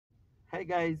Hi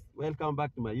guys, welcome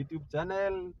back to my YouTube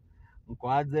channel.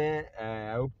 Mkoaje,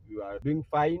 I hope you are doing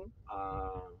fine.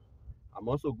 I'm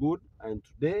also good, and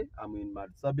today I'm in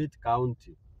Marsabit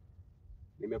County.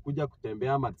 Nimekuja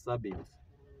kutembea Marsabit.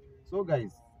 So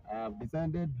guys, I have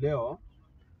decided leo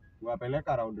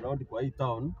kuwapeleka round kwa hii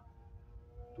town,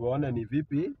 tuone ni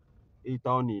vipi hii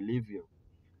town ilivyo.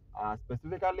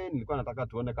 Specifically nilikuwa nataka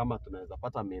tuone kama tunaweza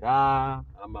pata miraa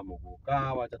ama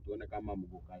muguka. Wacha tuone kama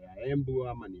muguka ya Embu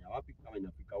ama ni ya wapi, kama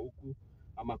inafika huku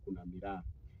ama kuna miraa.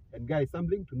 And guys,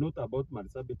 something to note about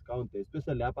Marsabit County,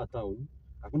 especially hapa town,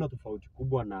 hakuna tofauti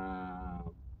kubwa na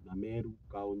Meru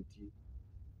County.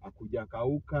 Hakuja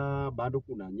kauka, bado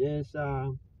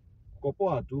kunanyesha, kuko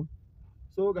poa tu.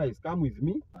 So guys, come with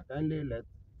me. Kindly let's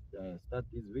start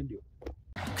this video.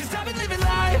 Cause I've been living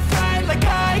life right like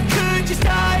I could just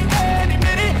die any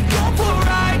minute. Don't pull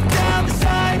right down the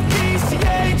side.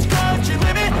 PCH, country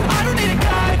limit. I don't need a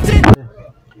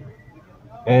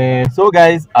guide. So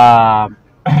guys,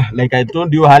 like I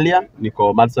told you earlier,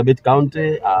 niko Marsabit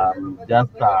County,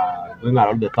 just going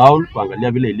around the town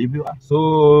kuangalia vile ilivyo.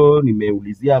 So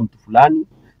nimeulizia mtu fulani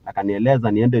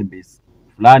akanieleza niende base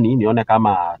fulani nione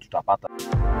kama tutapata.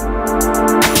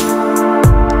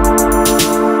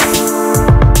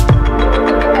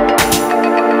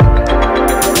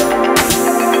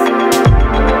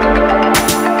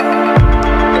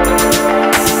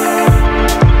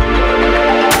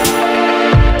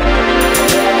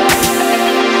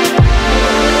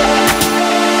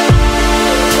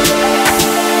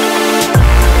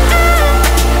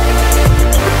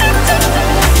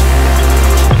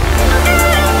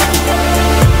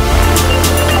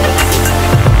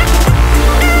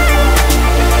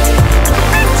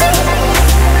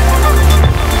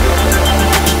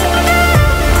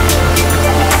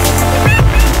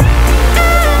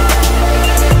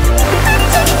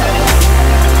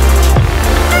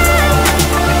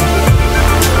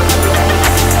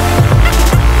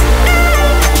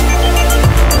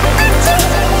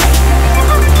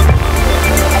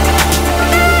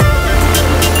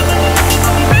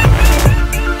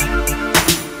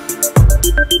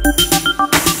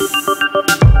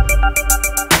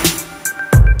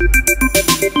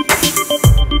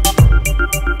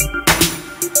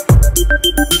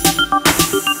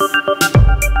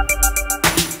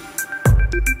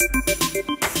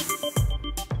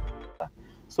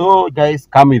 So guys,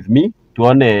 come with me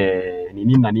tuone ni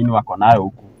nini na nini wako nayo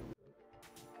huku.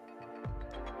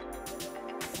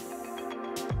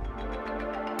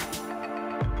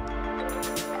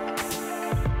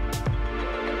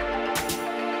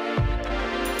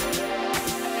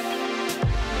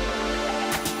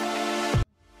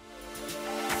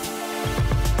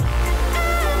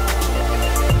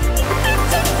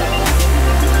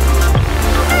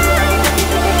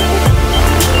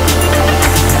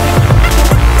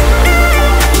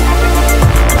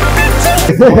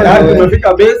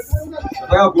 Tumefika base.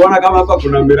 Nataka kuona kama hapa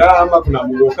kuna miraa ama kuna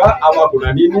mugoka ama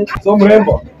kuna nini. So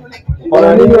mrembo,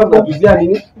 kuna nini hapa, tuzia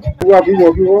nini?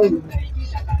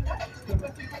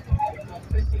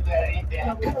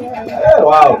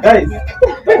 Wow, guys.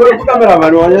 Kuna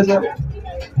cameraman waonyesha.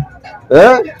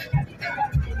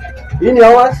 Hii ni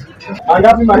hours?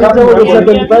 Angapi mangapi?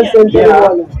 75 cents.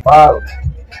 Wow.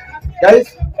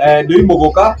 Guys, do you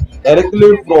mugoka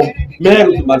directly from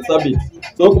Meru to Marsabit.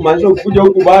 So kumaanisha ukikuja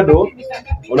huku bado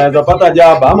unaweza pata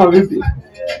jaba ama vipi?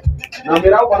 Na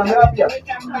miraa uko na miraa pia?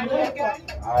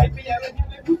 Hai.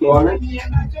 Tuone.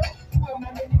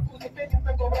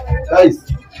 Guys.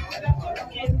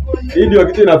 Hii ndio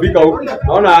kitu inafika huku.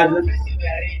 Naona aje?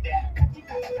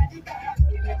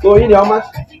 So hii ni how much?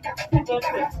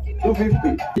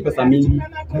 250. Pesa mingi.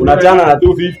 Unachana na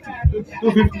 250.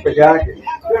 250 peke yake.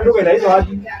 Hiyo ndio inaitwa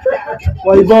aje?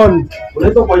 Waibon.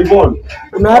 Unaitwa kwa Ibon.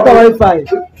 Kuna hata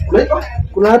wifi. Unaitwa?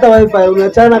 Kuna hata wifi.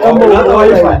 Unachana kama unaitwa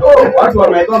wifi. Oh, watu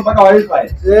wanaitwa mpaka wifi.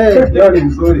 Leo ni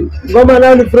mzuri. Ngoma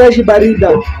nayo ni fresh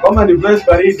barida. Ngoma ni fresh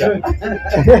barida.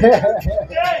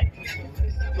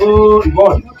 So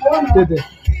Ibon,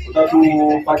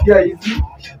 utatupatia hizi.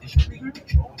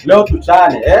 Leo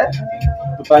tuchane,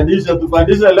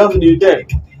 Tupandishe leo ni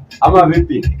weekend. Ama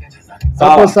vipi?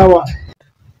 Sawa sawa.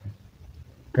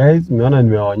 Guys, nimeona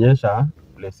nimewaonyesha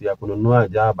place ya kununua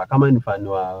jaba. Kama ni fan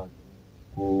wa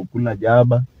kukula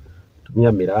jaba,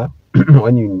 tumia miraa.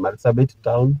 When you in Marsabit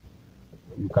town,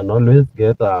 you can always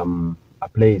get a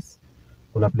place.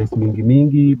 Kuna place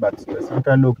mingi, but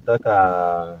specifically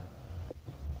ukitaka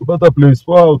kupata place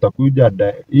poa utakuja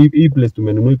hii place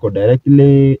tumenunua iko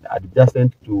directly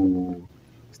adjacent to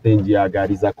stage ya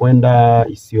gari za kwenda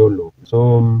Isiolo.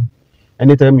 So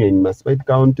anytime you're in Marsabit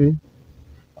County,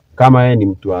 kama wewe ni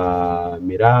mtu wa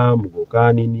miraa,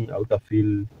 mgoka nini,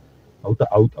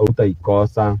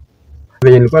 hautaikosa.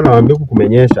 Venye nilikuwa nawaambia huku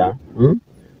kumenyesha,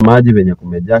 maji venye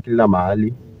kumejaa kila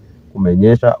mahali,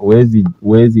 kumenyesha,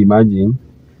 huwezi imagine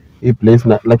hii place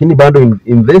lakini bado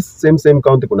in this same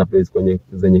county kuna place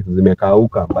zenye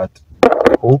zimekauka, but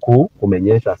huku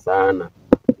kumenyesha sana.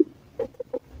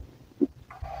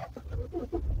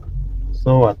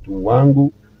 So watu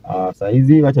wangu, saa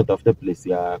hizi wacha tafute place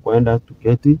ya kwenda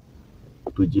tuketi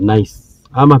tujinice,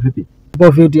 ama vipi?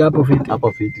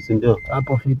 Hapo fiti, si ndio?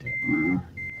 Hapo fiti.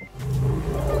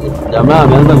 Jamaa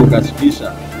ameanza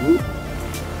kukashikisha.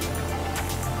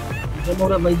 Tuko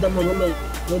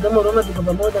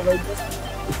pamoja vaida.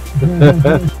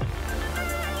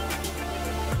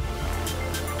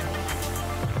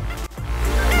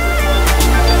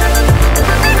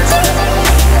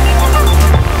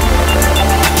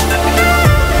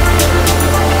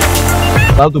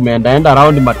 Sasa tumeendaenda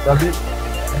around Marsabit.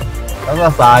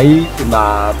 Sasa saa hii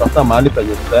tunatafuta mahali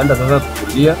penye tutaenda sasa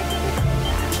tutulia.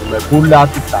 Tumekula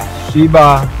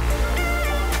tutashiba.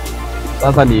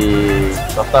 Sasa ni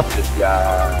tafuta place ya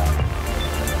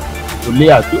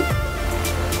kutulia tu.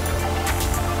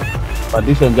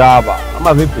 Pandisha njaba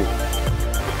ama vipi?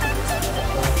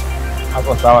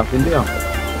 Hapo sawa, si ndio?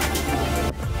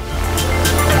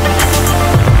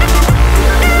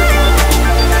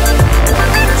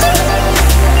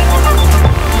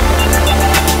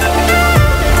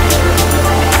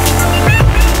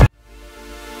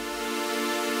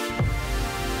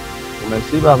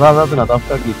 Tumeshiba sasa,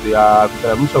 tunatafuta kitu ya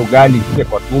kuteremsha ugali kike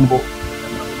kwa tumbo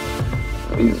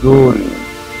vizuri.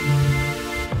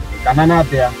 Kanana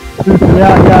pia.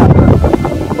 Yeah.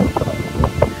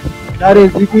 That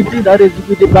is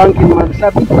Equity Bank in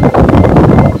Marsabit.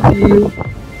 See you.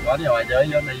 Wani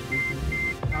hawajaiona hivi.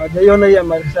 Hawajaiona hii ya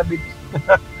Marsabit.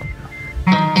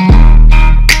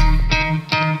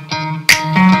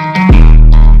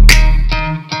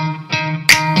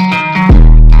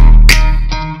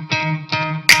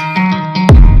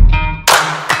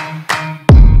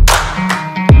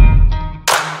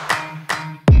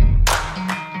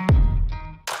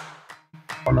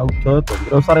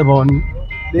 Grocery boni.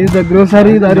 This is the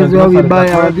grocery. That is where we buy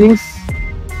our things.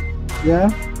 Yeah,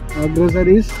 our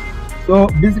groceries. So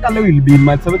basically we'll be in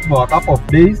Marsabit for a couple of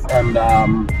days,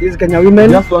 and This is Kenya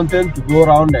women. just wanted to go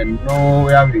around and know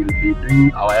where we'll be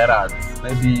doing our errands.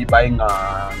 Maybe buying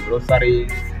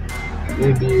groceries,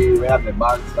 maybe where the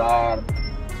bags are,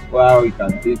 where we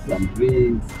can take some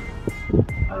drinks,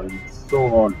 and so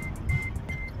on.